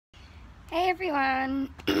Hey everyone,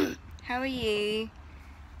 how are you?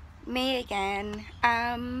 Me again.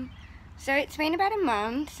 So it's been about a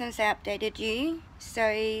month since I updated you,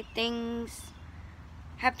 so things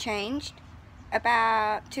have changed.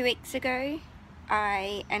 About 2 weeks ago,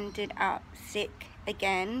 I ended up sick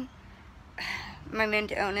again. My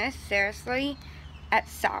mental illness, seriously, it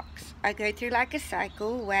sucks. I go through like a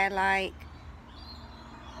cycle where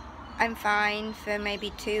I'm fine for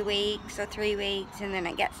maybe 2 weeks or 3 weeks and then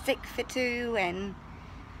I get sick for 2 and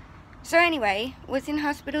so anyway, was in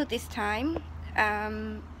hospital this time.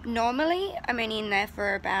 Normally I'm only in there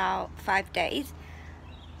for about 5 days,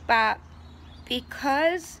 but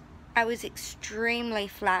because I was extremely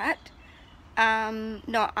flat,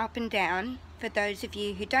 not up and down, for those of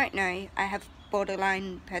you who don't know, I have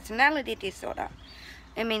borderline personality disorder.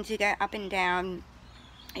 It means you go up and down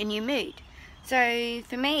in your mood. So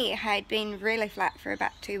for me, I had been really flat for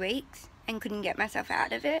about 2 weeks and couldn't get myself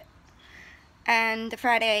out of it. And the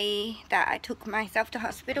Friday that I took myself to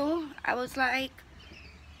hospital, I was like,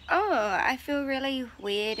 oh, I feel really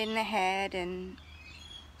weird in the head and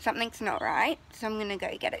something's not right, so I'm gonna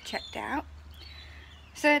go get it checked out.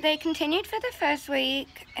 So they continued for the first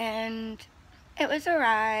week and it was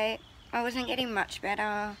alright. I wasn't getting much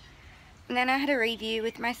better. And then I had a review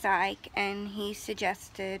with my psych and he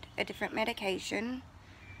suggested a different medication.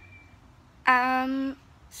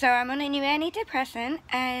 So I'm on a new antidepressant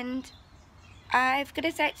and I've got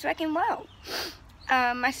to say it's working well.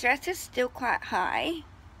 My stress is still quite high,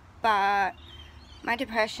 but my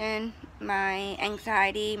depression, my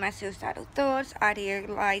anxiety, my suicidal thoughts,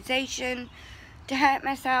 idealization to hurt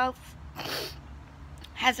myself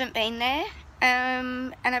hasn't been there.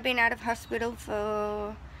 And I've been out of hospital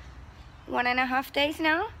for 1.5 days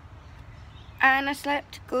now. And I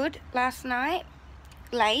slept good last night.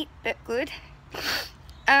 Late, but good.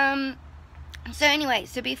 So anyway,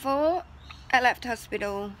 so before I left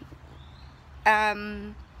hospital,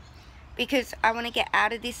 because I want to get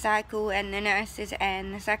out of this cycle and the nurses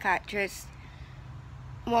and the psychiatrists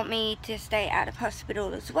want me to stay out of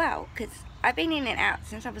hospital as well, because I've been in and out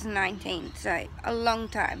since I was 19, so a long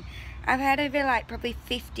time. I've had over like probably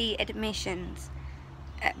 50 admissions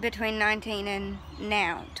between 19 and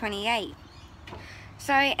now 28.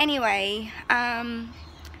 So anyway,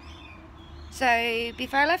 so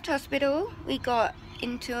before I left hospital, we got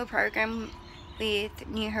into a program with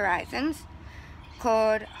New Horizons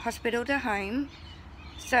called Hospital to Home.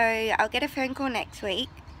 So I'll get a phone call next week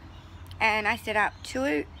and I set up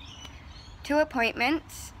two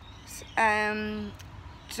appointments,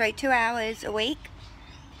 so 2 hours a week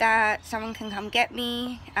that someone can come get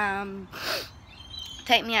me,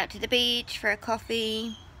 take me out to the beach for a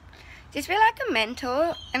coffee, just be like a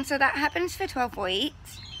mentor. And so that happens for 12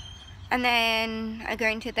 weeks. And then I go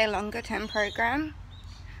into their longer term program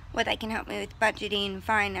where they can help me with budgeting,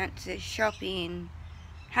 finances, shopping,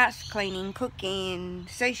 house cleaning, cooking,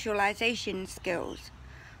 socialization skills,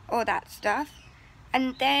 all that stuff.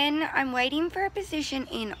 And then I'm waiting for a position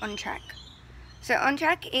in On Track. So On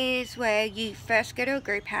Track is where you first go to a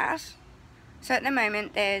group house. So at the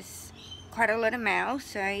moment there's quite a lot of males,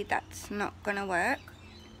 so that's not gonna work.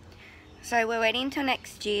 So we're waiting until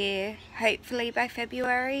next year. Hopefully by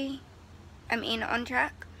February I'm in On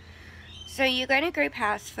Track. So you go to group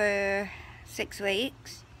house for 6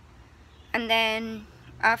 weeks, and then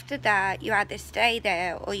after that you either stay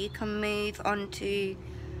there or you can move on to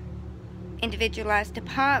individualized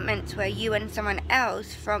apartments where you and someone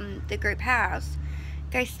else from the group house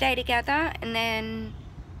go stay together, and then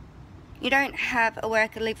you don't have a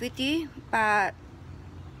worker live with you, but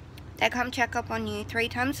they come check up on you 3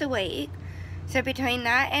 times a week. So between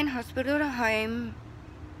that and Hospital to Home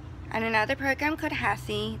and another program called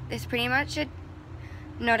HASI, there's pretty much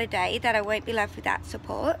not a day that I won't be left without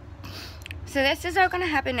support. So this is all going to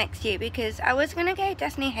happen next year, because I was going to go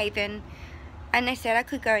Destiny Haven and they said I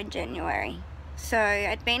could go in January. So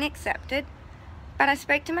I'd been accepted, but I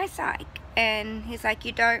spoke to my psych and he's like,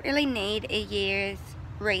 you don't really need a year's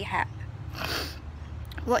rehab.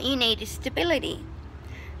 What you need is stability.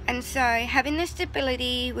 And so having the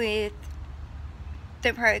stability with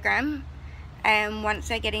the program, and once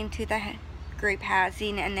I get into the group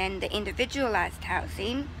housing and then the individualized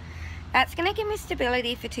housing, that's going to give me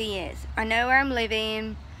stability for 2 years. I know where I'm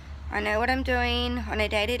living, I know what I'm doing on a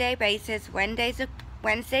day-to-day basis.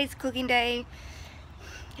 Wednesday's cooking day,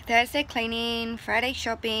 Thursday cleaning, Friday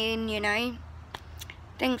shopping, you know,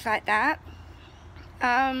 things like that.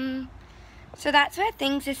 So that's where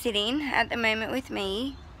things are sitting at the moment with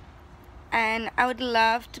me, and I would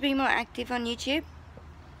love to be more active on YouTube,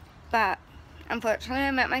 but unfortunately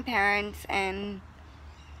I met my parents and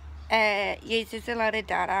uses a lot of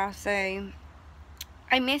data, so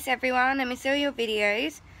I miss everyone. I miss all your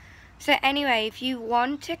videos. So anyway, if you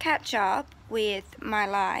want to catch up with my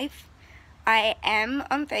life, I am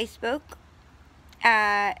on Facebook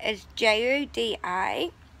as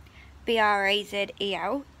JODIBRAZEL,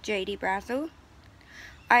 JD Brazel.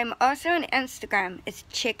 I'm also on Instagram as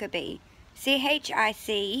Chickabee,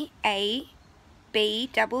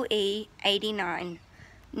 CHICABEE89,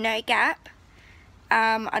 no gap.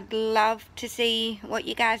 I'd love to see what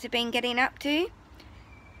you guys have been getting up to.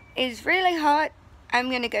 It's really hot. I'm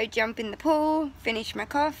gonna go jump in the pool, finish my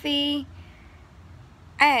coffee,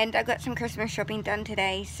 and I got some Christmas shopping done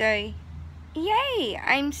today, so yay!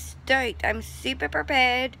 I'm stoked. I'm super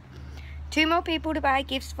prepared. 2 more people to buy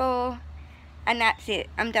gifts for, and that's it.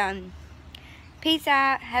 I'm done. Peace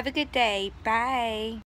out. Have a good day. Bye.